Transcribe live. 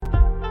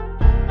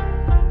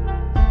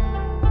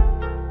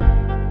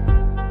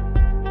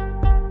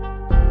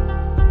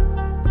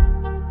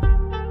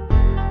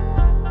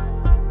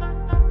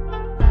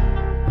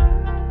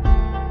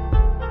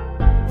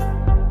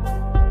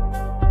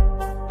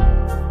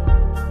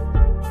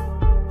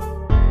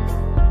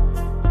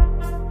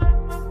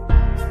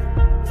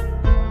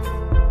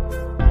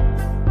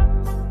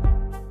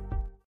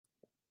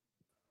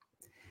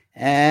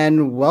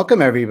And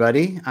welcome,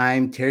 everybody.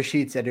 I'm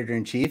Tearsheet's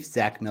editor-in-chief,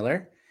 Zach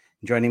Miller.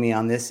 Joining me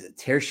on this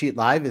Tearsheet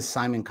Live is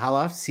Simon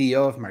Khalaf,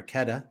 CEO of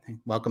Marqeta.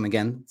 Welcome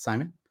again,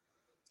 Simon.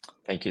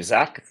 Thank you,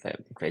 Zach.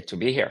 Great to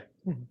be here.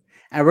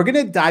 And we're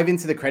going to dive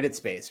into the credit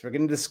space. We're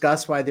going to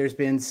discuss why there's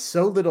been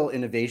so little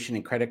innovation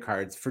in credit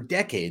cards for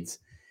decades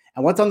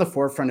and what's on the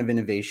forefront of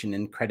innovation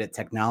in credit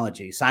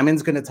technology.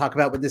 Simon's going to talk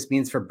about what this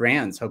means for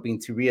brands hoping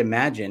to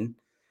reimagine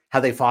how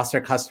they foster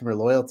customer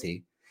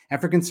loyalty, and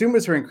for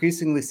consumers who are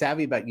increasingly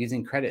savvy about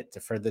using credit to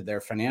further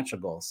their financial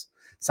goals.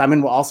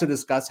 Simon will also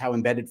discuss how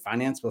embedded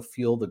finance will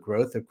fuel the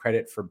growth of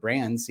credit for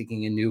brands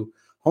seeking a new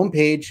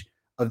homepage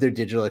of their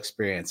digital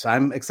experience. So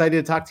I'm excited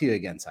to talk to you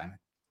again, Simon.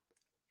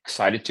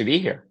 Excited to be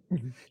here.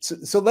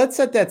 So let's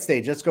set that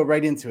stage. Let's go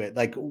right into it.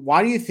 Like,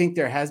 why do you think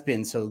there has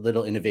been so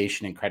little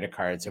innovation in credit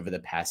cards over the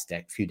past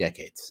few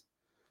decades?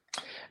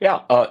 Yeah,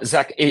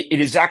 Zach, it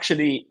is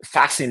actually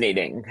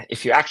fascinating.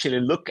 If you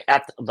actually look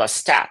at the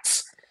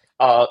stats,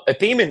 a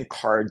payment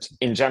card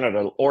in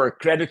general, or a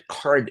credit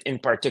card in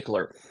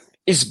particular,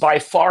 is by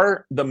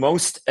far the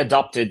most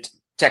adopted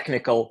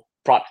technical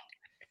product.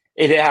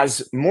 It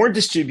has more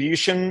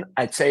distribution,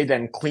 I'd say,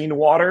 than clean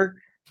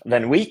water,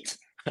 than wheat.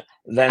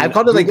 I've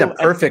called it like the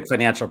perfect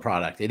financial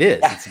product. It is.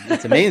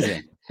 It's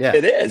amazing. Yeah,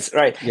 it is,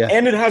 right? Yeah.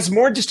 And it has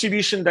more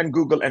distribution than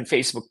Google and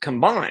Facebook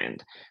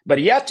combined. But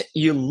yet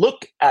you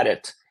look at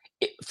it,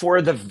 for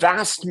the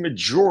vast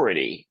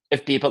majority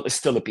of people, it's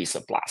still a piece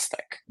of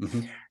plastic.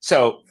 Mm-hmm.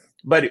 So,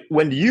 but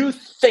when you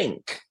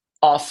think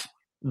of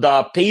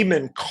the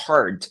payment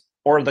card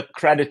or the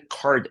credit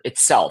card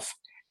itself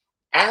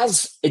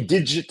as a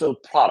digital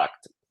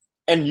product,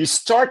 and you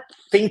start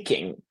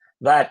thinking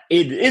that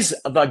it is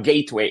the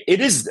gateway,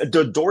 it is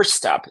the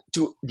doorstep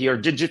to your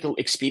digital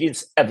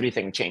experience,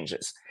 everything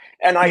changes.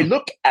 And I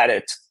look at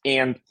it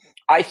and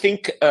I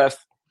think of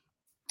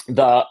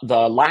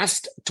the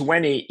last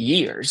 20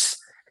 years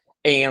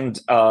and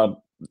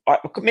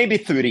maybe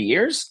 30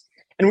 years,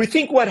 and we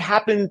think what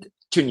happened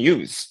to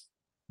news.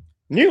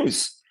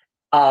 News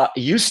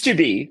used to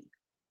be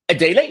a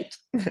day late.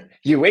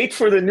 You wait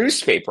for the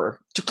newspaper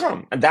to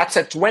come, and that's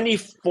a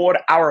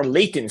 24-hour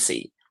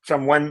latency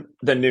from when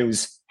the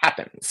news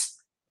happens.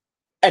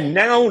 And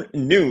now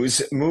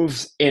news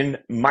moves in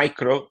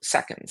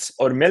microseconds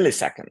or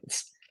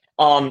milliseconds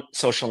on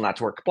social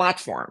network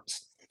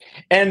platforms.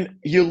 And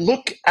you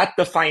look at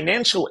the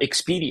financial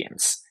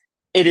experience,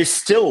 it is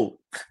still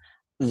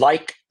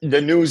like the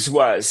news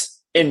was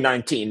in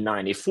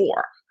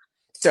 1994.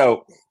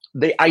 So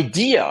the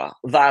idea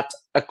that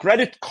a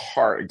credit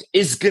card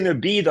is going to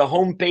be the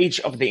homepage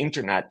of the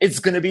internet, it's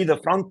going to be the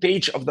front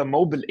page of the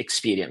mobile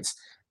experience,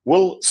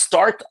 will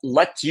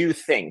let you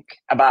think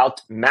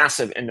about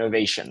massive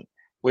innovation,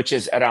 which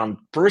is around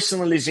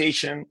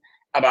personalization,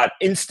 about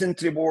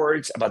instant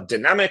rewards, about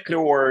dynamic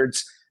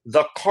rewards.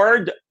 The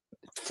card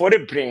for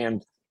a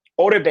brand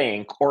or a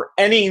bank or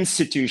any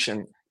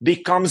institution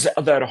becomes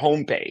their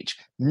homepage.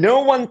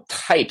 No one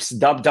types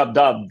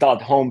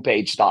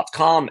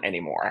www.homepage.com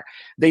anymore.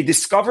 They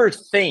discover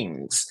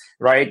things,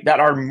 right,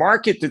 that are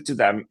marketed to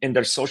them in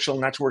their social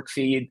network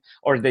feed,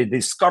 or they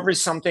discover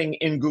something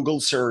in Google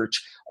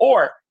search,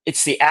 or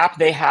it's the app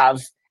they have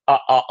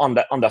on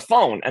the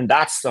phone, and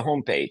that's the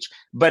homepage.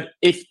 But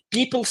if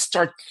people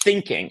start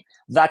thinking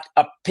that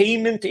a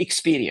payment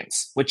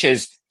experience, which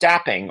is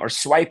tapping or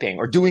swiping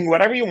or doing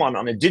whatever you want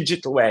on a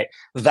digital way,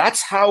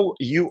 that's how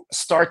you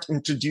start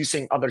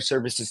introducing other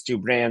services to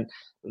brand,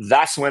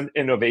 that's when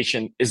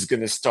innovation is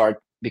going to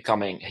start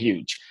becoming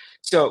huge.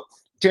 So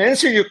to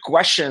answer your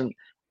question,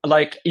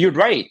 like, you're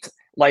right.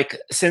 Like,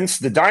 since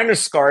the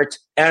diner's cart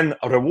and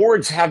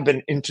rewards have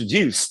been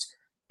introduced,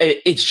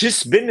 it's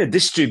just been a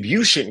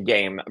distribution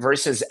game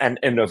versus an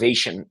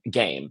innovation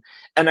game.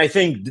 And I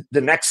think the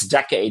next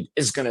decade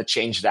is going to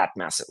change that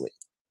massively.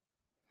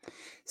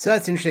 So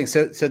that's interesting.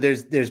 So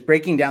there's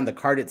breaking down the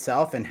card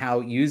itself and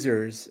how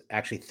users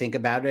actually think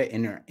about it,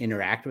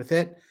 interact with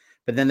it.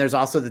 But then there's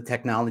also the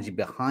technology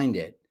behind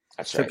it.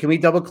 That's right. So can we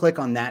double click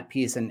on that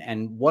piece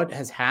and what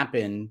has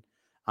happened,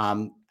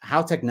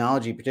 how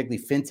technology,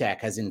 particularly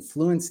fintech, has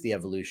influenced the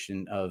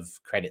evolution of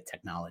credit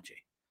technology?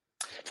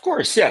 Of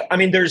course, yeah. I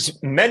mean, there's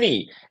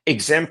many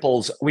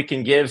examples we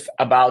can give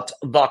about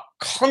the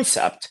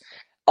concept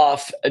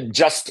of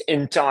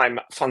just-in-time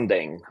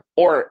funding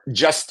or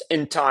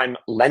just-in-time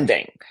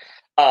lending.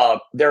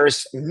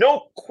 There's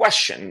no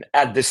question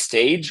at this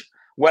stage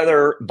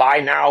whether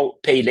buy now,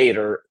 pay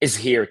later is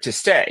here to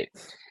stay.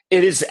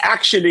 It is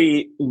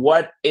actually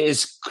what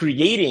is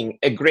creating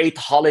a great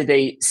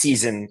holiday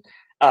season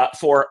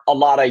for a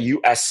lot of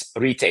US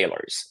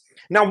retailers.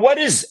 Now, what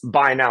is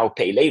buy now,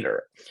 pay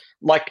later?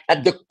 Like,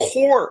 at the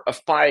core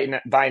of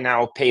buy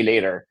now, pay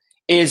later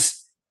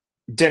is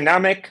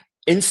dynamic,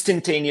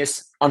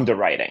 instantaneous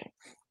underwriting.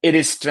 It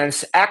is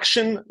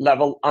transaction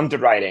level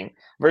underwriting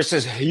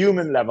versus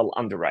human level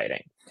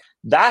underwriting.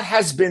 That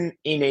has been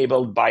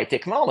enabled by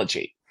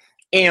technology.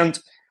 And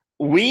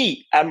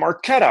we at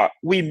Marqeta,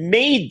 we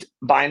made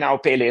buy now,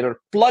 pay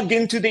later plug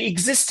into the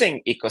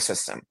existing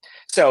ecosystem.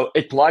 So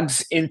it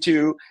plugs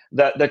into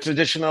the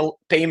traditional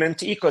payment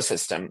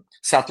ecosystem,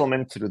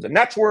 settlement through the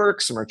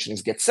networks,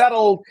 merchants get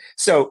settled.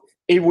 So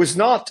it was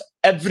not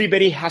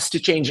everybody has to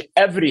change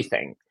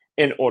everything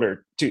in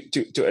order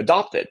to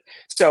adopt it.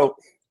 So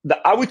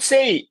I would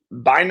say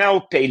buy now,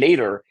 pay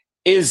later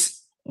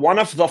is one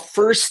of the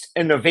first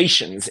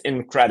innovations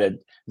in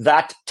credit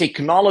that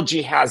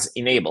technology has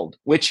enabled,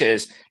 which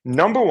is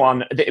number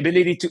one, the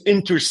ability to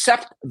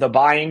intercept the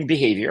buying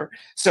behavior.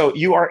 So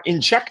you are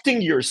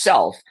injecting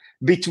yourself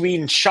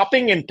between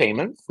shopping and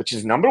payment, which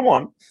is number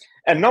one.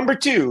 And number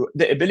two,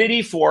 the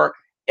ability for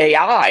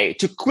AI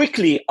to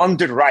quickly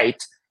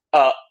underwrite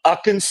a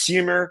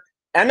consumer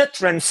and a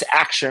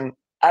transaction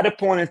at a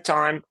point in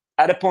time,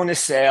 at a point of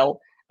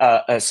sale,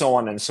 so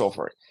on and so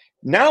forth.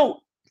 Now,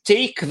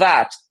 take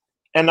that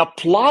and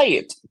apply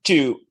it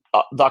to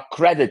the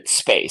credit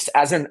space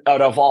as a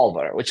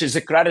revolver, which is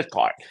a credit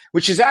card,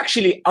 which is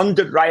actually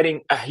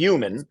underwriting a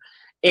human,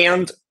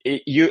 and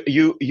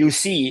you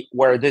see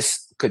where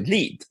this could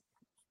lead.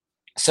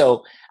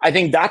 So I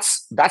think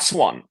that's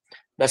one.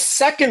 The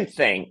second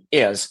thing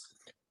is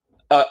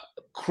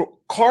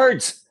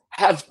cards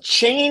have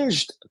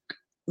changed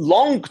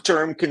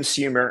long-term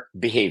consumer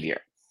behavior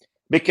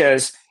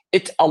because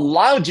it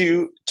allowed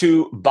you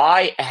to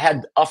buy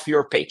ahead of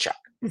your paycheck.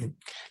 Mm-hmm.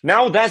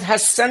 Now that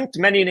has sent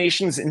many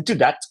nations into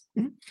debt,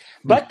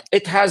 but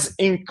it has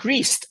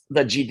increased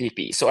the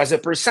GDP. So as a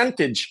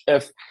percentage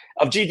of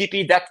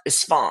GDP, that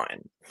is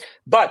fine.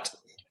 But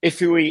if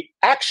we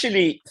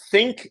actually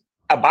think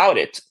about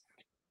it,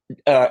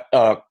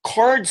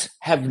 cards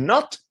have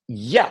not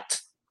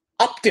yet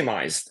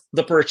optimized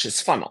the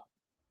purchase funnel.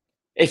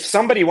 If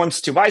somebody wants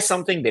to buy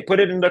something, they put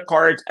it in the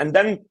card and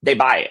then they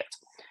buy it.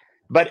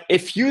 But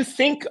if you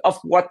think of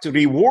what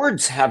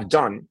rewards have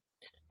done,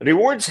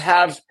 rewards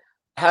have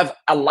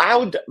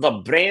allowed the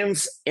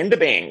brands and the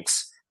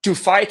banks to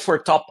fight for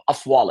top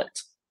of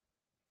wallet,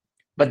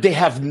 but they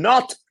have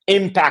not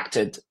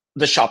impacted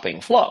the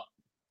shopping flow.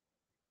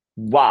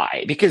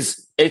 Why?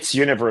 Because it's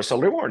universal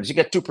rewards. You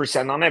get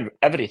 2% on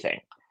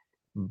everything.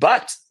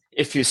 But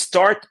if you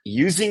start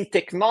using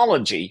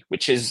technology,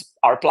 which is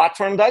our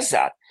platform does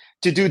that,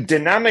 to do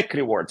dynamic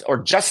rewards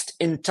or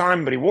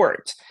just-in-time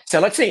rewards.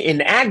 So let's say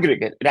in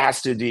aggregate, it has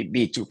to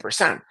be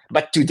 2%.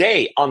 But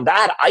today, on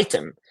that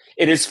item,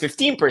 it is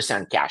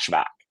 15% cash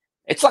back.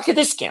 It's like a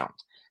discount.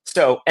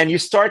 So, and you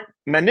start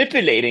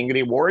manipulating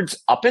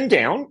rewards up and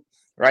down,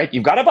 right?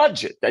 You've got a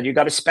budget that you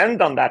got to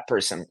spend on that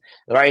person,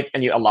 right?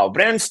 And you allow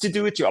brands to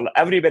do it, you allow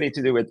everybody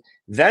to do it.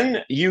 Then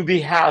you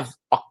have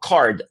a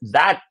card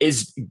that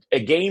is a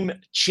game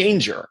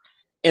changer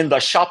in the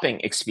shopping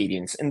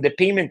experience, in the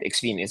payment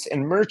experience,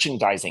 in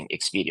merchandising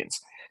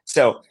experience.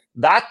 So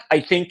that I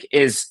think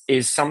is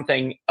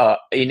something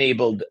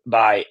enabled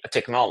by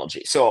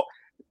technology. So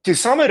to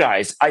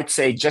summarize, I'd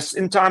say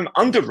just-in-time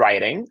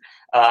underwriting,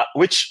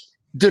 which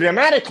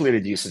dramatically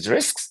reduces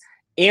risks,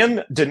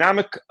 and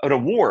dynamic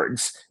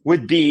rewards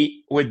would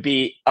be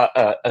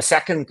a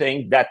second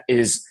thing that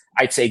is,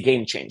 I'd say,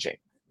 game-changing.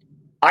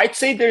 I'd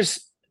say there's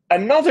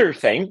another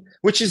thing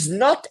which is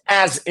not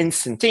as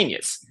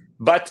instantaneous,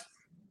 but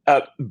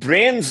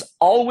brands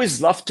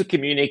always love to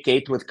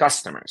communicate with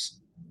customers.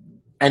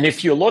 And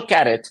if you look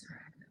at it,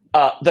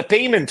 the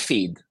payment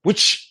feed,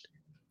 which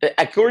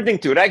according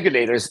to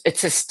regulators,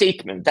 it's a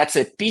statement. That's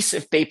a piece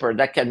of paper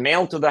that can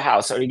mail to the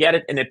house or you get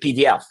it in a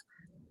PDF.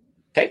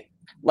 Okay,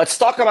 let's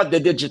talk about the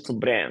digital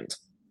brand.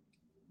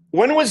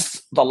 When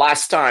was the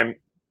last time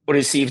we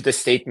received a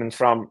statement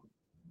from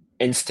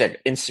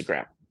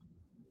Instagram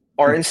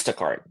or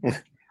Instacart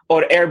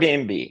or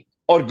Airbnb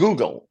or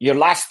Google? Your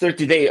last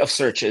 30 days of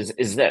searches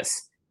is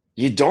this.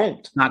 You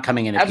don't. Not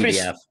coming in a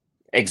PDF.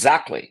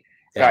 Exactly.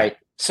 Yeah. Right.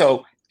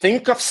 So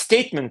think of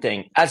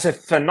statementing as a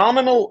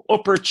phenomenal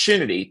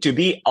opportunity to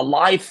be a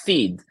live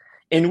feed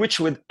in which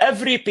with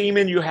every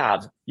payment you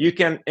have, you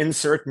can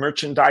insert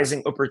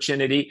merchandising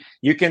opportunity.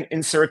 You can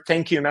insert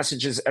thank you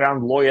messages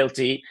around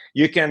loyalty.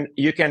 You can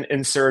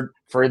insert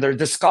further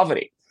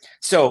discovery.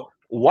 So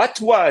what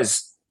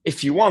was,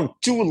 if you want,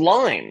 2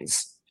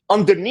 lines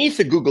underneath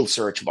the Google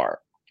search bar,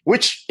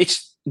 which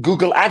it's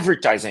Google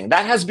advertising,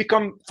 that has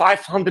become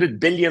 $500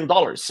 billion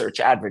search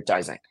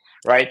advertising,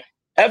 right?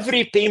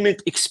 Every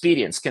payment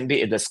experience can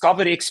be a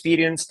discovery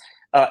experience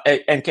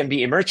and can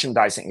be a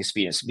merchandising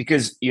experience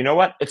because you know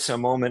what? It's a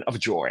moment of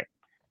joy.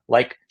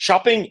 Like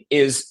shopping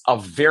is a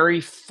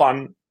very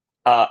fun,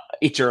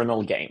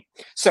 eternal game.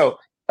 So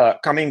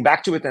coming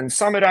back to it and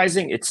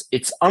summarizing,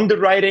 it's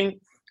underwriting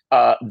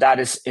that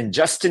is in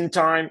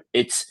just-in-time.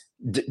 It's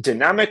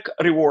dynamic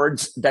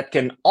rewards that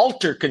can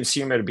alter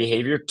consumer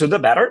behavior to the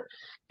better.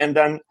 And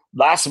then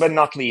last but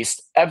not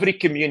least, every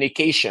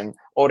communication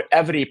or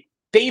every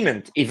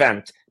payment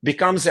event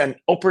becomes an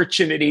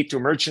opportunity to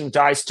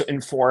merchandise, to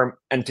inform,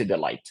 and to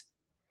delight.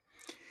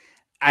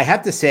 I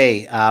have to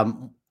say,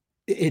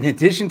 in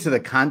addition to the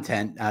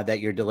content that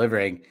you're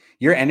delivering,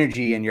 your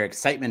energy and your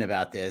excitement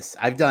about this,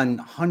 I've done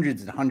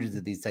hundreds and hundreds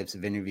of these types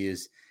of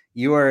interviews.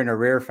 You are in a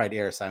rarefied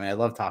air, Simon. I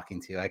love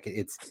talking to you.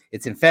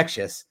 It's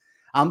infectious.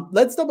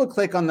 Let's double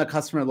click on the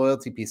customer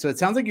loyalty piece. So it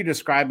sounds like you're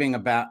describing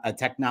about a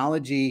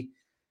technology.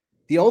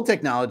 The old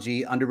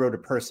technology underwrote a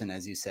person,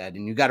 as you said,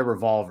 and you got a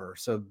revolver.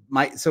 So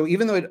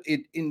even though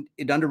it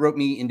underwrote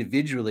me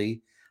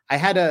individually, I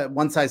had a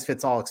one size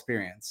fits all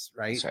experience,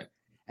 right? That's right.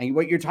 And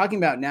what you're talking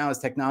about now is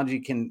technology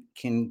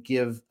can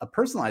give a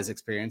personalized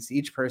experience to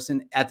each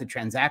person at the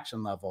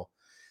transaction level.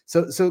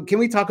 So can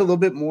we talk a little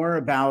bit more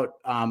about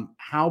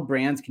how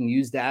brands can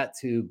use that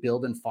to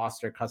build and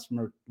foster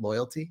customer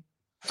loyalty?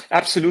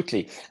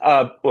 Absolutely.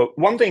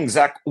 One thing,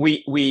 Zach,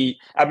 we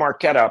at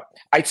Marqeta,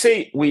 I'd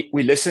say we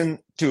listen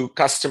to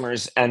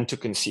customers and to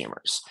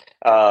consumers,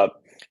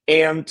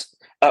 and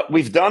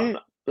we've done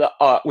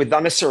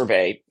a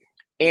survey,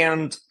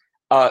 and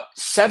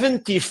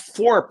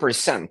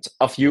 74%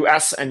 of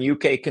US and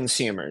UK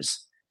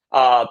consumers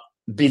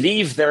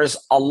believe there's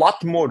a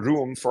lot more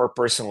room for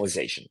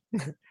personalization.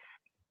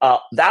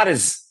 That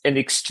is an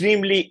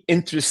extremely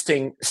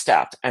interesting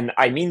stat, and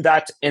I mean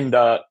that in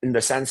the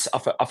sense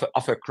of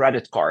a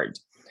credit card.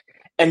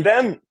 And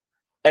then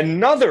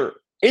another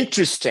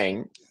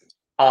interesting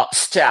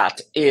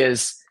stat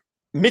is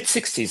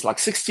mid-60s, like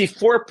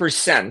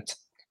 64%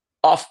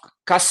 of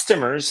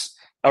customers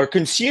or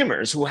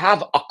consumers who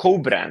have a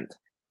co-brand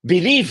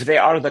believe they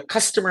are the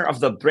customer of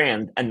the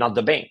brand and not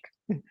the bank.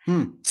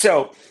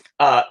 So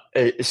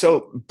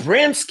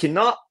brands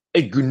cannot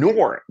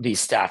ignore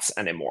these stats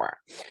anymore.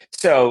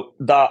 So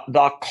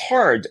the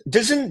card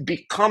doesn't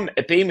become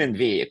a payment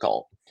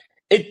vehicle.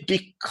 It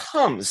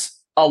becomes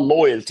a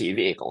loyalty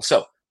vehicle.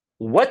 So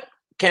what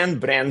can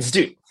brands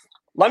do?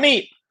 Let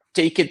me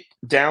take it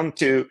down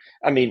to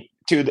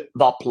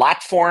the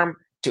platform,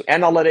 to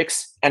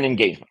analytics and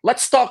engagement.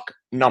 Let's talk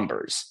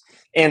numbers.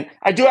 And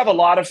I do have a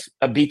lot of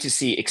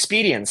B2C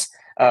experience.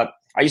 I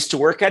used to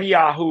work at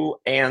Yahoo,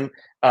 and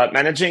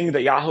managing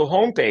the Yahoo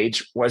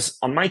homepage was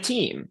on my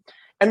team.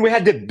 And we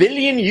had 1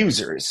 billion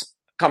users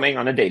coming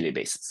on a daily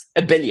basis.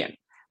 1 billion.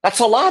 That's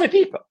a lot of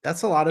people.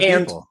 That's a lot of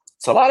people.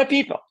 It's a lot of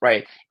people,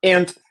 right?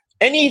 And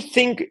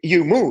anything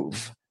you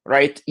move,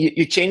 right,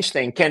 you change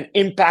things, can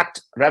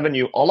impact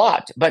revenue a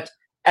lot. But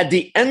at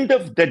the end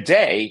of the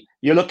day,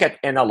 you look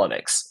at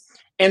analytics.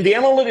 And the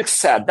analytics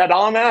said that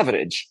on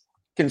average,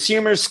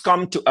 consumers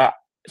come to a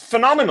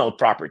phenomenal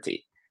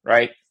property,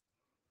 right?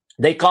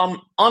 They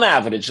come on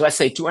average, let's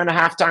say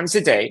 2.5 times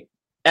a day,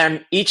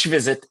 and each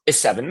visit is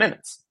 7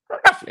 minutes.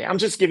 Roughly, I'm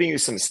just giving you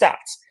some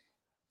stats.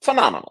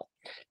 Phenomenal.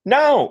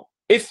 Now,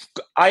 if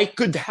I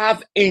could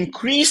have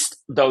increased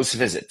those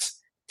visits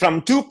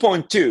from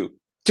 2.2 to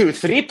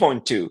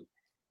 3.2,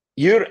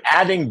 you're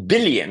adding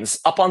billions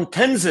upon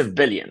tens of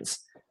billions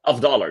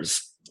of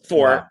dollars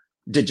for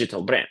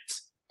digital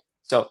brands.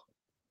 So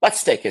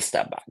let's take a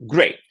step back.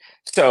 Great.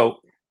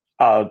 So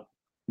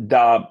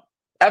the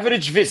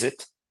average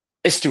visit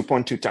is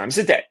 2.2 times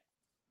a day.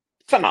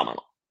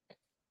 Phenomenal.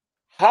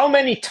 How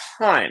many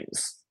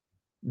times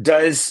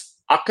does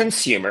a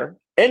consumer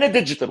in a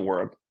digital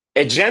world,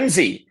 a Gen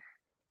Z,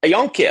 a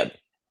young kid,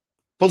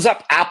 pulls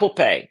up Apple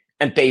Pay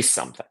and pays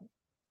something?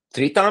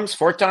 3 times,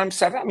 4 times,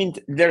 7? I mean,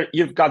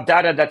 you've got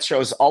data that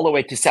shows all the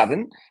way to 7,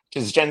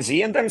 which is Gen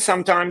Z, and then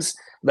sometimes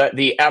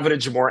the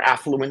average more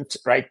affluent,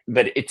 right?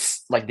 But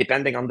it's like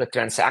depending on the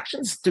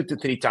transactions, 2 to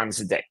 3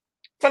 times a day.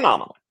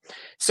 Phenomenal.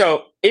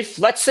 So if,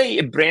 let's say,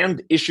 a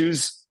brand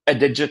issues a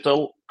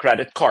digital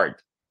credit card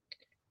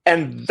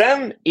and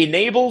then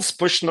enables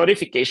push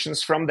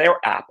notifications from their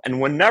app, and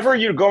whenever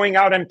you're going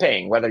out and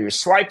paying, whether you're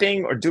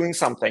swiping or doing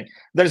something,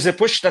 there's a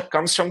push that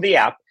comes from the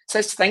app,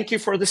 says, thank you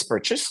for this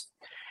purchase.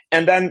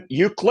 And then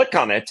you click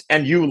on it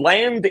and you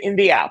land in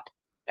the app,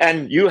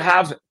 and you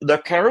have the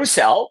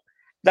carousel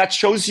that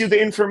shows you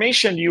the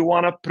information you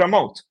want to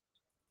promote.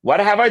 What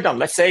have I done?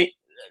 Let's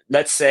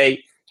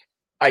say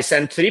I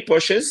send 3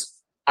 pushes,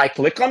 I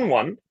click on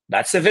one,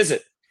 that's a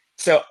visit.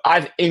 So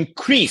I've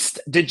increased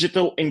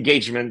digital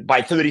engagement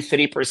by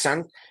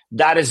 33%.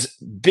 That is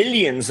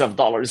billions of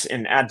dollars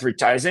in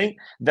advertising.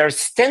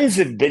 There's tens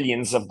of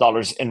billions of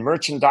dollars in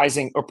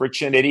merchandising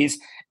opportunities,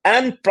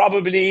 and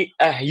probably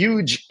a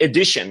huge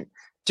addition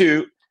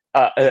to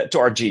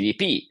our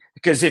GDP.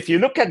 Because if you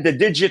look at the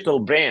digital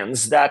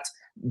brands that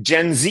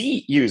Gen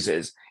Z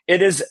uses,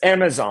 it is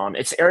Amazon,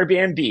 it's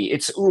Airbnb,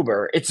 it's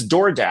Uber, it's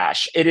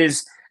DoorDash, it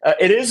is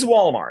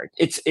Walmart,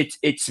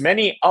 it's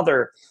many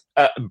other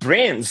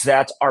brands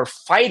that are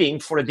fighting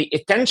for the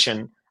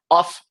attention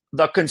of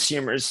the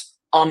consumers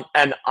on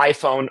an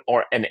iPhone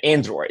or an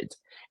Android.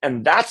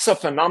 And that's a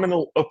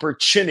phenomenal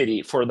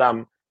opportunity for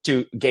them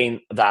to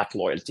gain that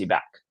loyalty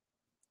back.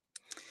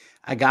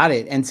 I got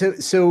it. And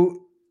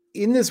so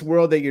in this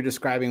world that you're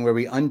describing, where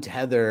we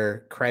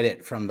untether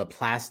credit from the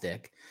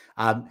plastic,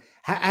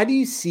 how do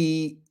you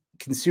see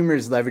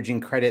consumers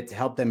leveraging credit to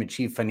help them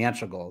achieve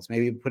financial goals?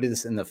 Maybe put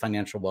this in the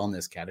financial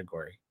wellness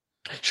category.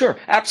 Sure,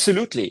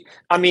 absolutely.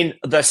 I mean,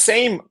 the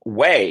same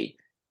way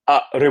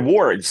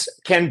rewards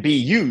can be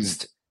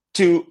used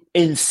to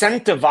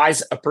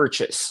incentivize a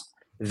purchase,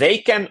 they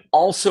can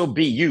also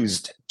be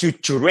used to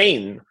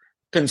train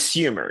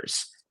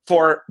consumers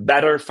for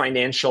better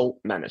financial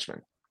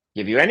management.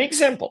 Give you an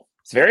example.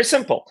 It's very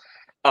simple.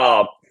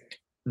 You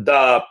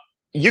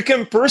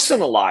can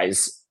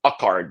personalize a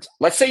card.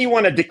 Let's say you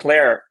want to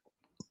declare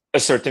a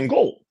certain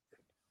goal.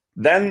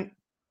 Then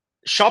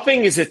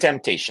shopping is a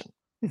temptation.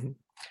 Mm-hmm.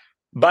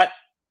 But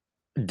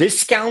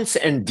discounts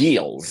and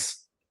deals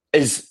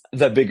is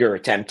the bigger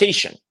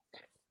temptation.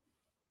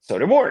 So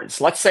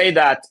rewards. Let's say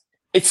that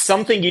it's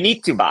something you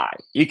need to buy.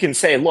 You can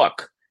say,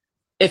 look,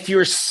 if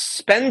you're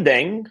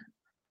spending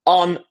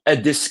on a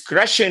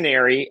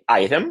discretionary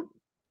item,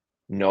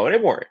 no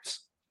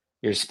rewards.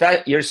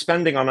 You're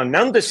spending on a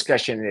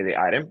non-discretionary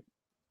item,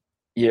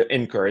 you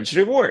encourage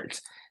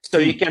rewards. So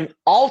you can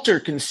alter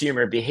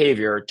consumer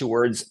behavior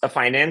towards a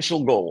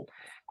financial goal.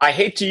 I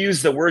hate to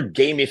use the word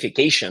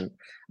gamification,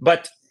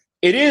 but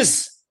it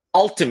is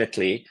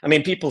ultimately, I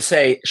mean, people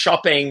say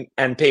shopping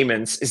and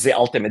payments is the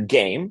ultimate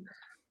game,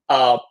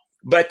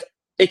 but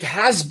it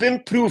has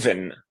been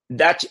proven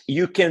that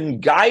you can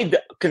guide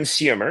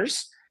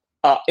consumers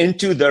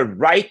into the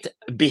right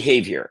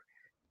behavior.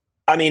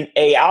 I mean,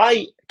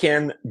 AI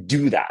can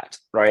do that,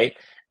 right?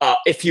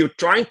 If you're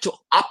trying to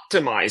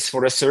optimize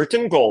for a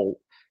certain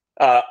goal,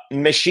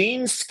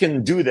 machines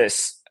can do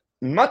this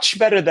much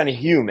better than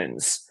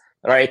humans,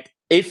 right?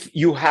 If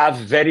you have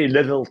very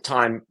little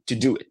time to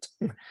do it.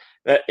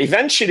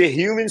 Eventually,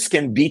 humans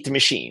can beat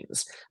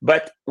machines.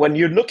 But when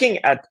you're looking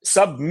at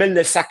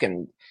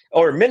sub-millisecond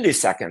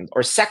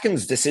or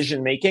seconds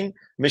decision making,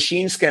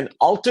 machines can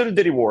alter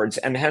the rewards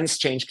and hence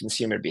change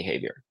consumer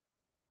behavior.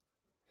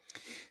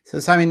 So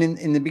Simon,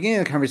 in the beginning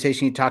of the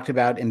conversation, you talked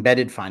about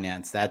embedded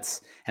finance.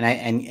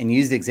 And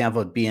used the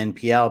example of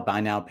BNPL, buy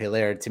now, pay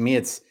later. To me,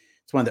 it's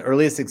one of the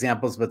earliest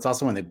examples, but it's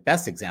also one of the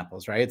best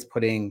examples, right? It's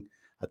putting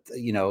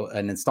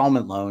an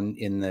installment loan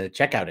in the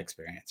checkout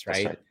experience,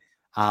 right? That's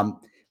right.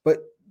 But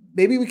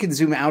maybe we can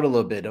zoom out a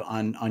little bit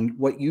on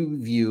what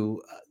you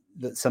view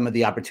some of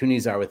the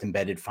opportunities are with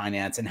embedded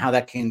finance and how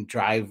that can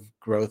drive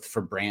growth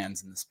for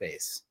brands in the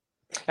space.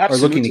 Absolutely.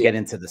 Or looking to get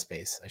into the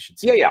space, I should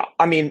say. Yeah.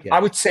 I mean, I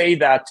would say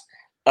that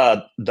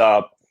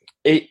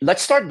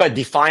let's start by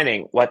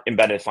defining what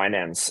embedded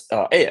finance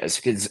is,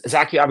 because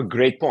Zach, you have a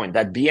great point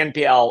that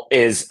BNPL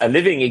is a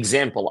living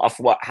example of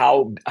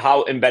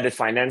how embedded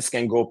finance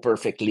can go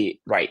perfectly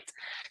right.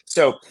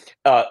 So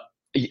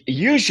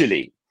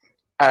usually,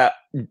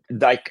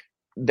 like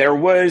there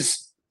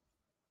was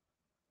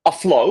a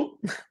flow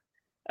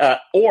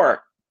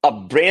or a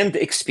brand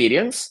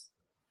experience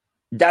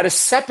that is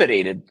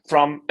separated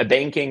from a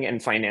banking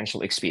and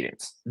financial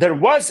experience. There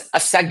was a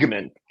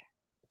segment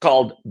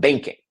called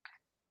banking,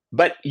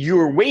 but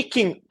you're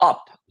waking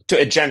up to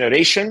a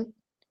generation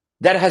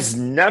that has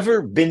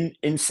never been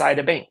inside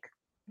a bank.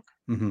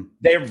 Mm-hmm.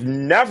 They've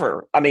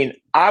never, I mean,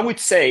 I would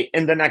say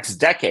in the next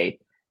decade,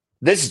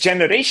 this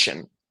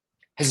generation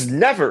has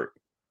never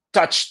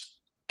touched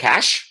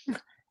cash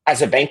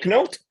as a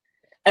banknote.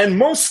 And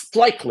most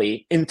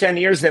likely in 10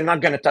 years, they're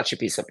not going to touch a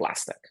piece of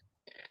plastic.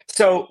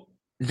 So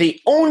the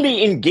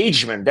only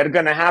engagement they're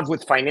going to have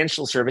with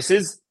financial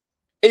services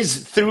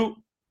is through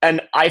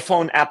an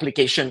iPhone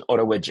application or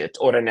a widget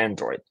or an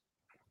Android.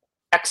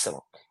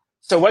 Excellent.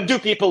 So what do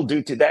people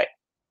do today?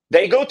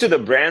 They go to the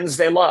brands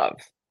they love.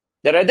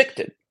 They're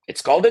addicted.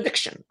 It's called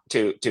addiction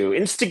to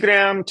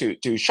Instagram,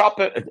 to shop,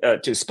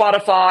 to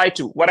Spotify,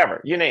 to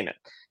whatever, you name it.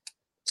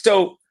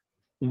 So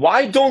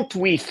why don't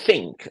we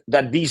think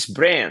that these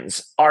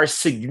brands are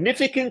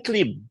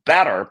significantly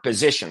better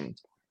positioned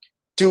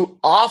to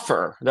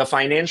offer the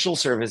financial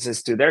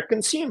services to their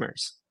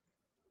consumers?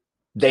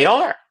 They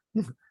are.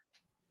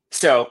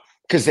 So,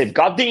 because they've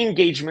got the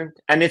engagement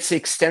and it's an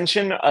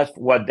extension of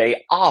what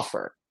they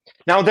offer.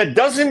 Now, that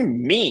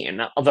doesn't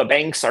mean the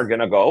banks are going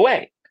to go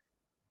away.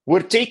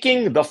 We're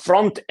taking the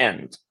front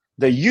end,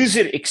 the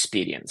user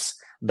experience,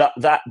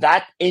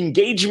 that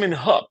engagement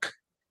hook,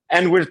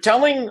 and we're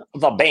telling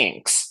the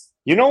banks,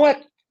 you know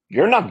what?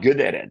 You're not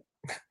good at it.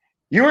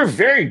 You're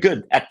very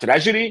good at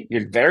treasury.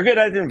 You're very good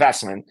at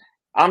investment.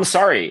 I'm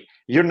sorry.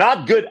 You're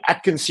not good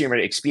at consumer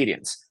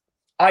experience.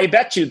 I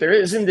bet you there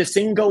isn't a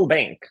single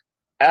bank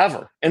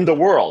ever in the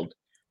world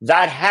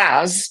that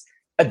has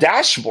a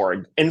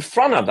dashboard in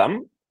front of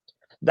them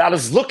that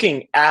is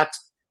looking at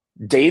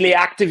daily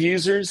active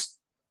users.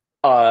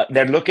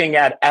 They're looking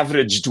at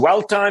average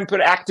dwell time per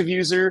active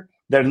user.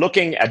 They're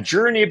looking at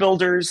journey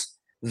builders.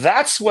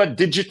 That's what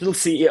digital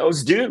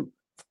CEOs do.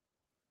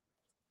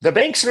 The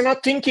banks are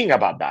not thinking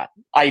about that.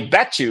 I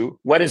bet you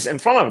what is in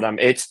front of them,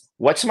 it's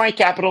what's my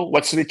capital,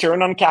 what's the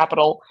return on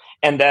capital,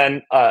 and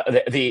then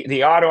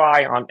the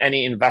ROI on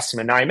any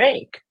investment I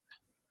make.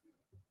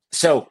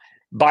 So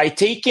by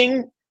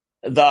taking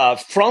the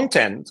front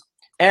end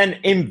and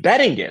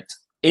embedding it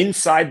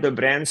inside the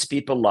brands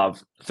people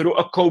love through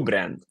a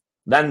co-brand,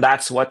 then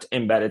that's what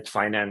embedded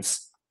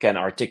finance can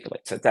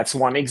articulate. So that's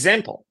one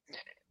example.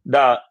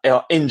 The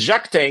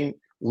injecting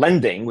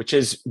lending, which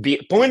is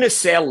point of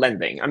sale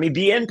lending. I mean,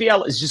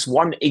 BNPL is just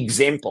one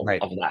example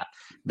of that.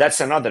 That's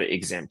another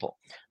example.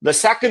 The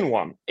second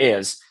one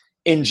is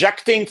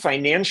injecting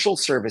financial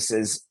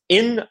services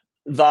in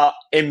the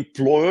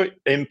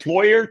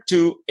employer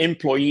to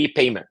employee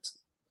payment.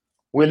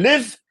 We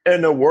live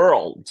in a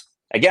world,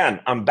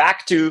 again, I'm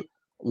back to,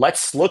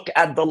 let's look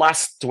at the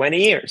last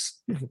 20 years.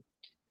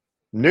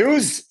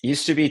 News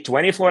used to be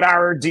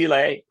 24-hour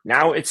delay.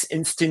 Now it's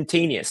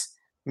instantaneous.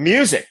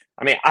 Music.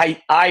 I mean,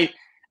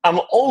 I'm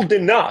old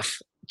enough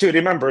to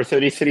remember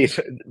 33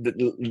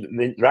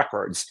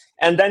 records,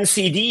 and then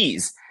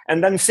CDs,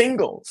 and then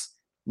singles.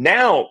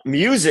 Now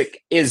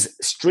music is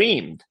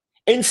streamed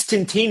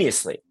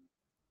instantaneously.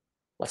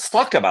 Let's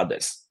talk about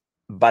this.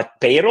 But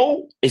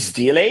payroll is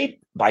delayed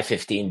by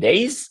 15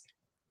 days.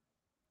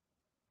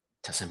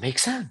 Doesn't make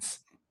sense.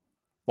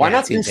 Why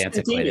not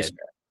instantaneous?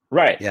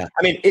 Right. Yeah.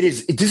 I mean,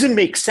 it doesn't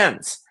make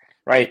sense,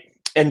 right?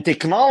 And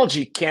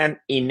technology can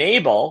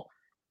enable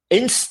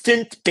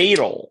instant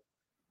payroll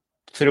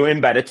through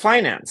embedded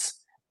finance.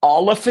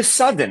 All of a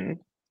sudden,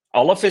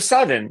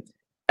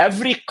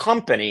 every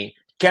company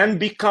can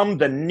become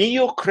the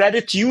neo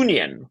credit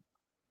union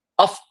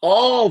of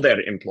all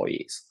their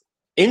employees.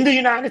 In the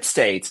United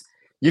States,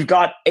 you've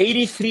got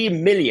 83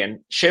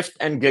 million shift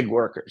and gig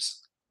workers.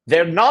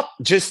 They're not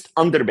just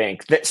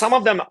underbanked. Some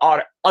of them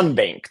are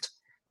unbanked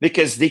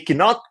because they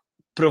cannot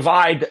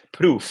provide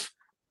proof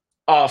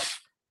of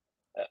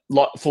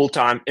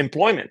full-time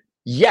employment.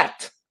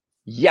 Yet,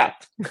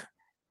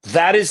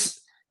 that is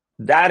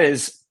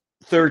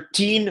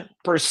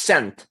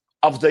 13%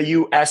 of the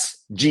US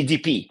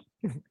GDP.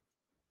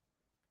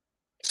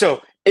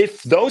 So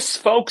if those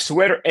folks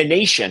were a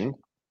nation,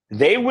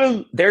 their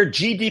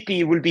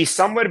GDP will be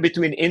somewhere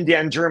between India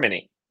and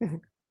Germany.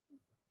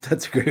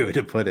 That's a great way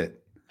to put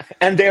it.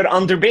 And they're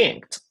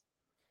underbanked.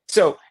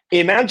 So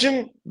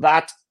imagine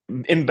that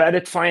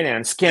embedded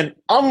finance can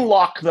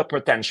unlock the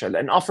potential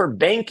and offer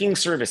banking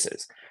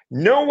services.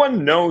 No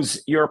one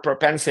knows your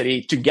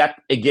propensity to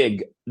get a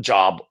gig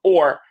job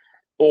or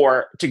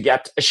to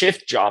get a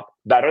shift job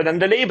better than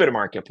the labor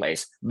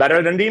marketplace,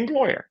 better than the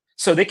employer.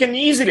 So they can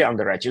easily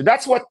underwrite you.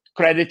 That's what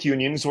credit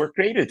unions were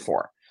created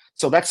for.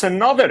 So that's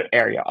another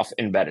area of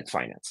embedded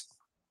finance.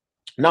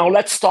 Now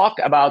let's talk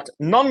about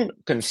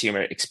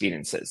non-consumer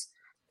experiences.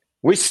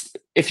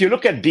 If you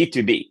look at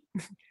B2B,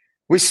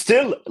 we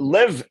still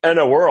live in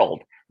a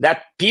world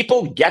that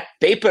people get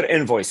paper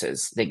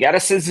invoices. They get a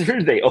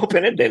scissor, they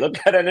open it, they look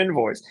at an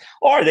invoice,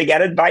 or they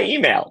get it by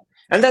email,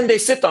 and then they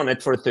sit on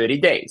it for 30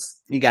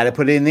 days. You got to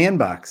put it in the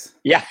inbox.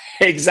 Yeah,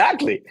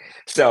 exactly.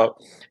 So,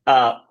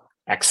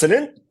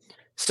 excellent.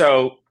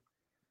 So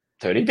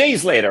 30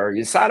 days later,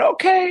 you said,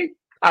 okay,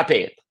 I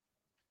pay it.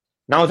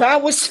 Now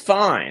that was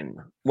fine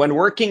when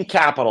working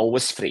capital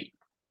was free.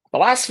 The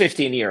last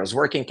 15 years,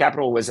 working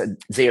capital was at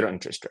 0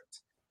 interest rate.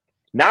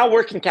 Now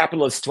working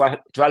capital is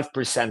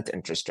 12%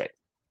 interest rate.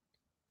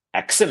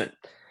 Excellent.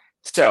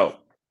 So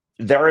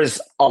there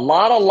is a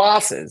lot of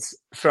losses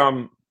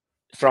from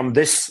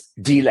this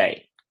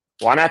delay.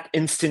 Why not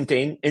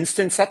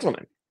instant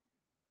settlement?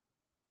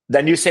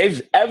 Then you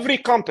save every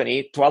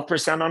company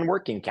 12% on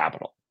working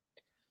capital.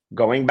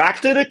 Going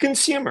back to the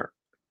consumer,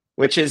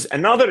 which is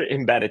another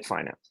embedded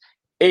finance.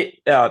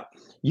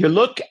 You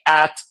look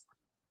at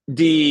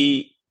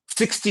the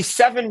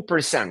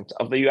 67%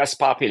 of the US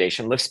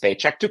population lives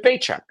paycheck to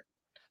paycheck.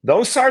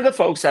 Those are the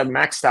folks that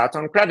maxed out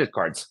on credit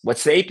cards.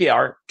 What's the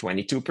APR?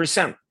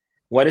 22%.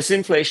 What is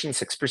inflation?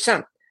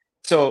 6%.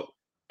 So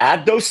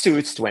add those two,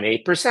 it's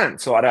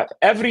 28%. So out of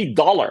every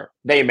dollar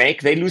they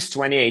make, they lose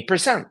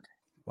 28%.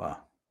 Wow.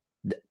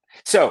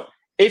 So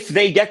if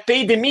they get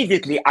paid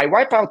immediately, I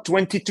wipe out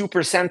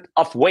 22%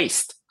 of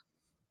waste.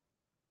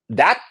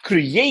 That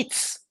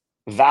creates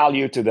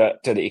value to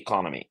the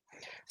economy.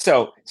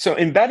 So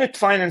embedded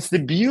finance, the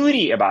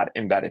beauty about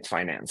embedded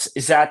finance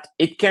is that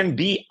it can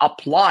be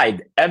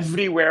applied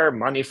everywhere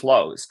money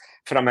flows,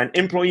 from an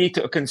employee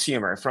to a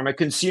consumer, from a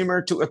consumer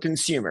to a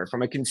consumer,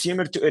 from a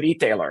consumer to a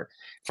retailer,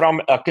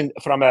 from a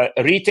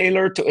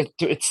retailer to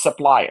its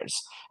suppliers,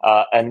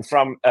 and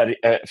from a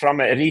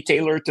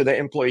retailer to the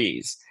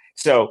employees.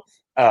 So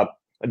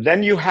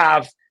then you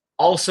have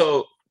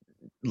also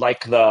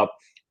like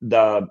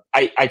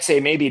I'd say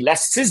maybe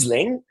less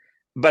sizzling,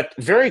 but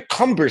very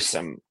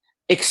cumbersome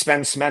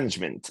expense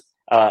management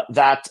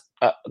that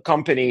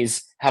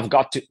companies have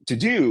got to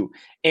do.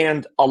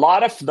 And a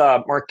lot of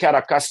the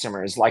Marqeta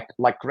customers like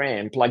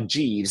Ramp, like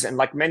Jeeves, and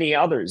like many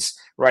others,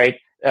 right,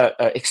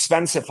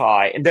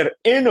 Expensify, and they're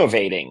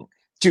innovating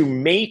to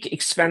make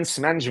expense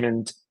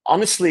management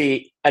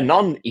honestly a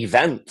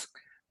non-event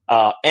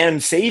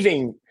and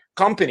saving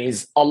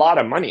companies a lot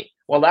of money.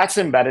 Well, that's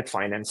embedded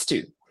finance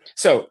too.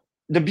 So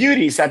the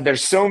beauty is that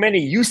there's so many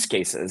use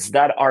cases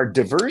that are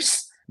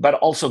diverse, but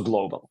also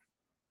global.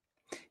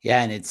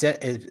 Yeah, and it's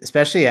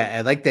especially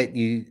I like that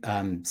you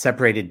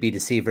separated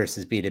B2C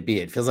versus B2B.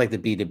 It feels like the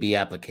B2B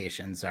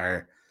applications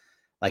are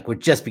like we're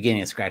just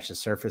beginning to scratch the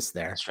surface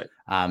there. That's right.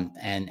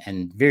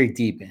 And very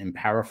deep and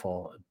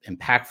powerful,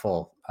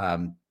 impactful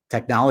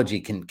technology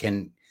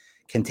can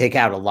take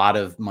out a lot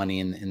of money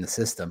in the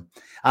system.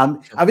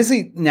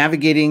 Obviously,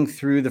 navigating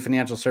through the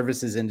financial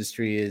services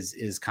industry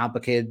is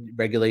complicated.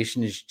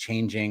 Regulation is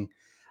changing.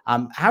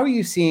 How are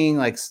you seeing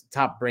like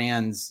top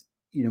brands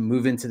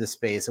move into the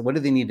space? What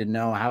do they need to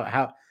know?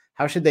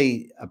 How should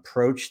they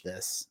approach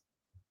this?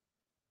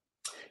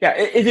 Yeah,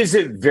 it is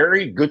a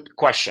very good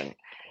question.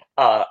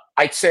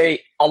 I'd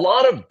say a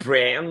lot of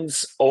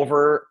brands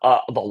over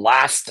the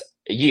last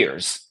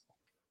years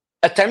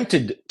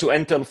attempted to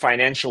enter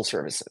financial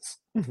services,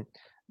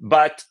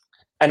 but,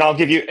 and I'll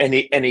give you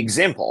an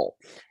example,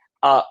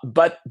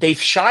 but they've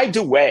shied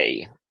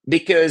away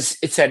because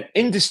it's an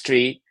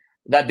industry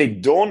that they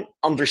don't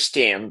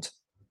understand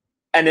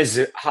and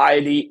is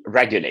highly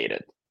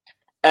regulated.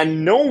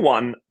 And no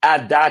one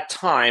at that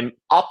time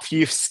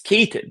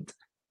obfuscated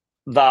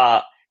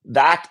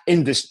that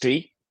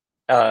industry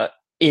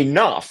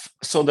enough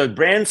so that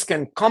brands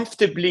can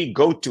comfortably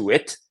go to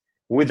it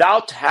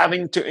without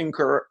having to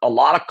incur a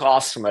lot of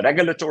costs from a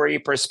regulatory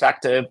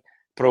perspective,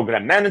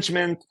 program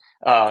management,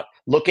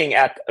 looking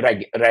at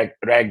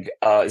Reg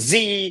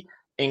Z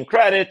in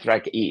credit,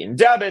 Reg E in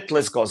debit,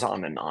 list goes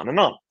on and on and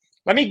on.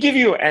 Let me give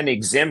you an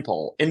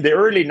example. In the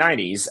early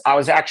 90s, I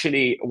was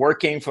actually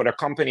working for a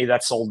company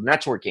that sold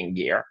networking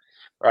gear,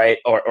 right?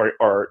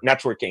 Or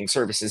networking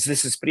services.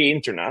 This is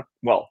pre-internet.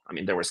 Well, I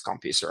mean, there was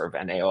CompuServe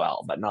and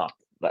AOL, but not.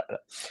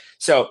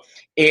 So,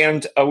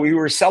 and we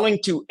were selling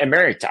to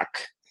Ameritech,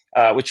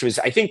 which was,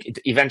 I think it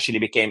eventually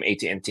became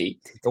AT&T.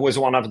 It was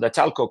one of the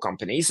telco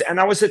companies. And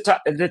I was at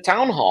the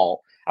town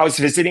hall. I was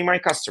visiting my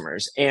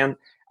customers. And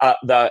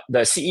the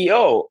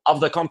CEO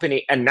of the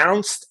company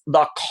announced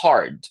the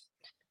card,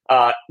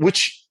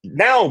 which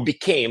now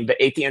became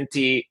the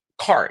AT&T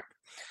card.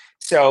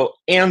 So,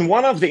 and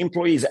one of the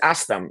employees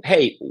asked them,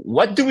 hey,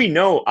 what do we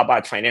know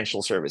about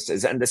financial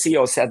services? And the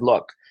CEO said,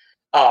 look,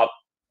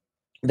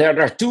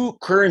 there are two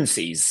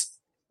currencies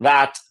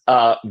that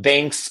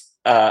banks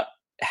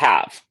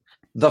have.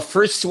 The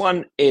first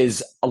one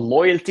is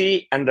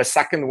loyalty, and the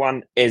second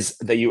one is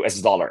the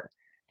US dollar.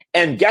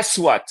 And guess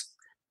what?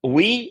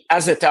 We,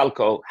 as a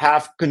telco,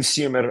 have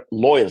consumer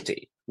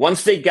loyalty.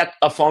 Once they get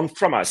a phone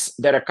from us,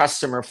 they're a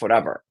customer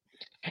forever.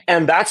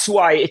 And that's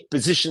why it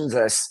positions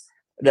us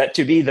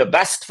to be the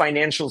best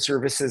financial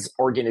services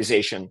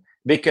organization,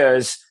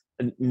 because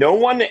no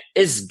one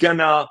is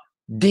gonna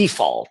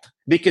default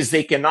because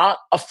they cannot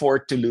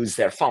afford to lose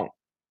their phone.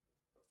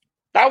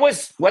 That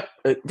was what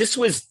this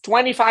was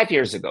 25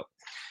 years ago.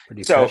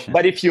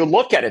 But if you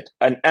look at it,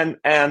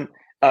 and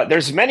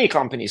there's many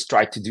companies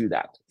tried to do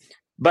that,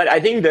 but I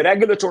think the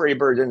regulatory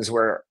burdens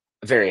were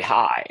very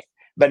high.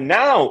 But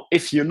now,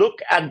 if you look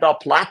at the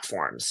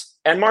platforms,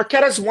 and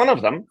Marqeta is one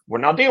of them, we're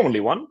not the only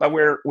one, but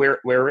we're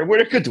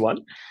a good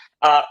one.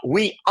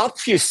 We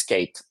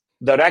obfuscate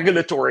the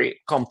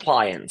regulatory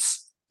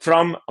compliance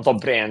from the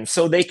brand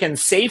so they can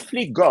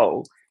safely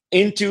go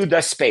into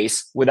the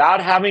space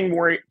without having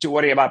to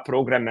worry about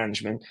program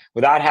management,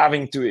 without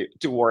having to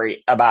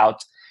worry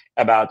about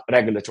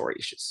regulatory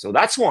issues. So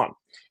that's one.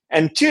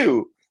 And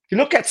two, you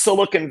look at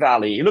Silicon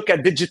Valley, you look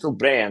at digital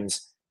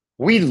brands,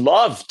 we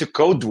love to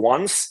code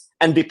once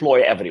and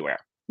deploy everywhere.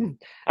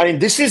 I mean,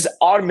 this is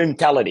our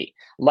mentality.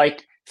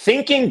 Like,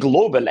 thinking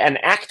global and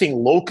acting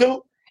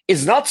local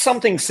is not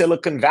something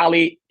Silicon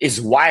Valley is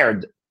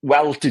wired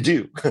well to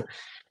do.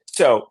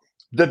 So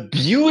the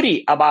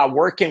beauty about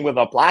working with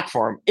a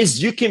platform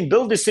is you can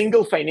build a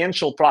single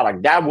financial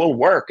product that will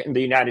work in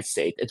the United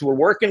States. It will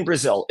work in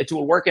Brazil. It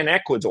will work in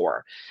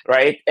Ecuador,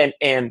 right?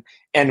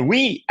 And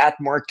we at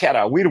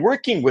Marqeta, we're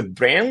working with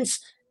brands,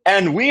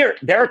 and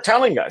they're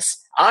telling us,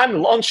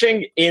 I'm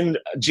launching in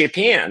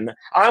Japan,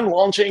 I'm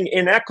launching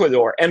in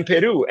Ecuador and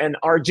Peru and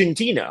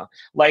Argentina.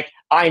 Like,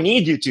 I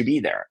need you to be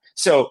there.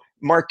 So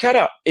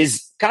Marqeta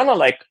is kind of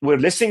like, we're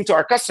listening to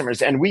our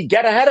customers and we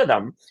get ahead of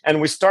them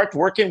and we start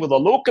working with the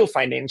local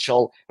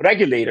financial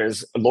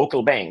regulators,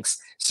 local banks,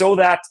 so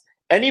that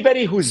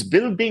anybody who's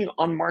building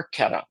on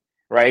Marqeta,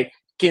 right,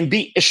 can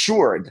be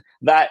assured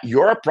that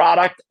your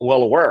product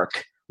will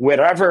work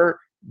wherever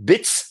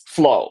bits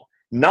flow,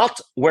 not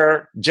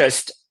where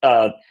just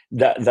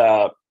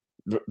the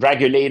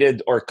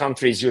regulated or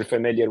countries you're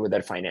familiar with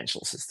their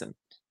financial system.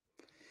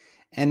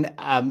 And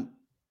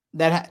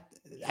that,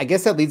 I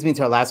guess that leads me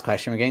to our last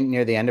question. We're getting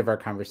near the end of our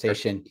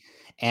conversation. Sure.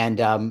 And,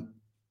 I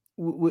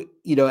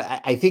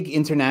think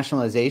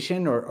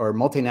internationalization or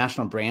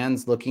multinational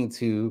brands looking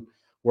to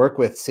work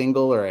with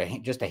single or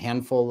just a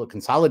handful,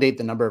 consolidate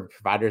the number of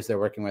providers they're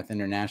working with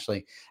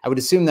internationally. I would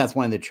assume that's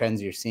one of the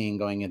trends you're seeing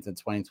going into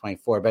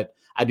 2024, but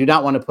I do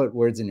not want to put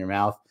words in your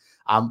mouth.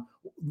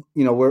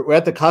 We're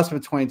at the cusp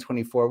of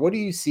 2024. What do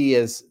you see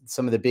as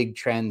some of the big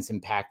trends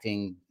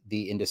impacting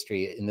the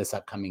industry in this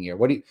upcoming year?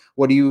 What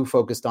are you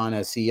focused on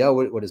as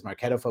CEO? What is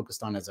Marqeta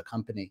focused on as a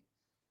company?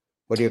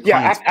 What are your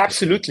clients? Yeah,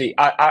 absolutely.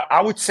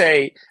 I would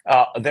say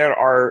there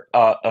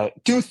are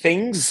two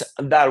things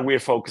that we're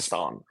focused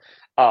on.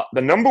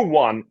 The number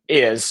one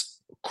is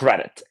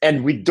credit,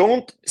 and we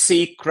don't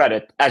see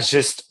credit as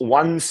just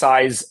one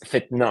size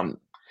fit none.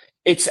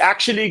 It's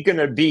actually going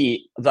to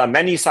be the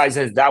many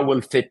sizes that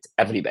will fit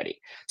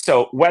everybody.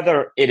 So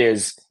whether it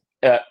is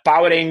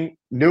powering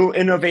new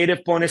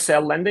innovative point of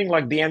sale lending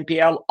like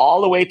BNPL,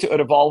 all the way to a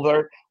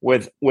revolver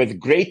with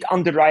great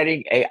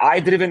underwriting,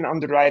 AI-driven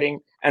underwriting,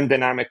 and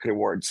dynamic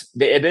rewards.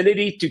 The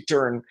ability to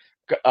turn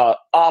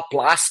a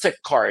plastic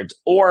card,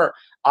 or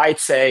I'd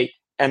say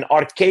an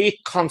archaic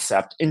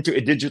concept, into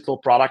a digital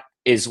product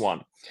is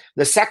one.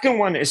 The second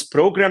one is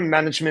program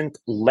management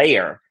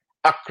layer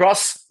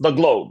across the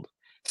globe.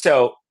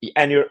 So,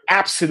 and you're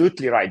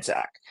absolutely right,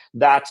 Zach,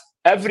 that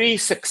every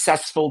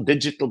successful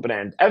digital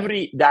brand,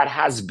 every that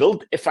has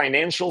built a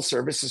financial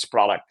services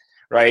product,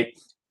 right?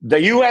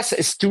 The US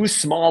is too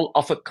small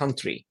of a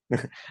country,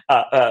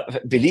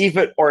 believe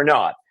it or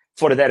not,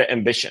 for their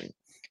ambition.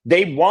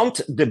 They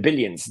want the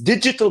billions.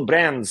 Digital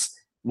brands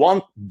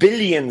want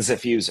billions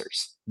of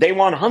users. They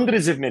want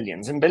hundreds of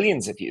millions and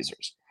billions of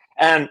users.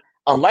 And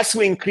unless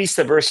we increase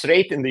the birth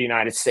rate in the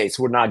United States,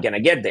 we're not going to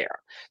get there.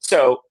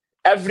 So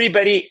every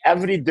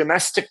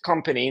domestic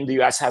company in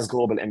the US has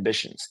global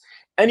ambitions.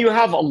 And you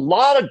have a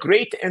lot of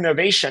great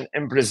innovation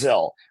in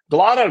Brazil, a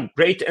lot of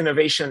great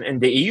innovation in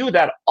the EU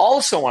that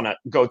also want to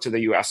go to the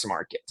US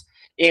market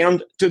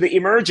and to the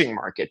emerging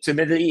market, to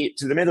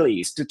the Middle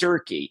East, to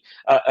Turkey.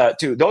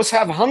 To those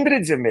have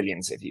hundreds of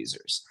millions of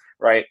users,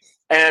 right?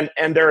 And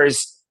there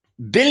is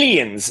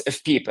billions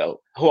of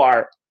people who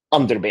are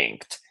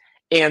underbanked.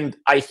 And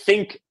I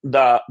think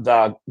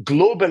the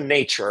global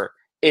nature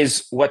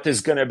is what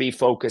is going to be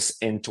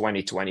focused in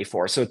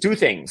 2024. So two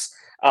things.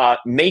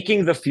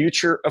 Making the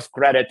future of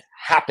credit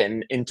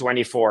happen in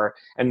 24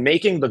 and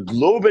making the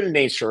global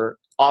nature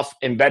of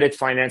embedded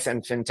finance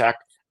and fintech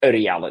a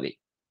reality.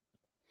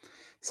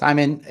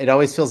 Simon, it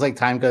always feels like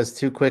time goes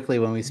too quickly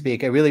when we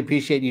speak. I really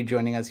appreciate you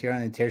joining us here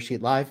on the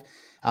Tearsheet Live.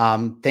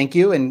 Thank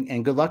you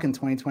and good luck in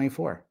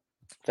 2024.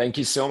 Thank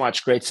you so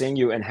much. Great seeing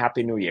you and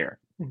Happy New Year.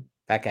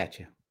 Back at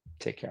you.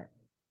 Take care.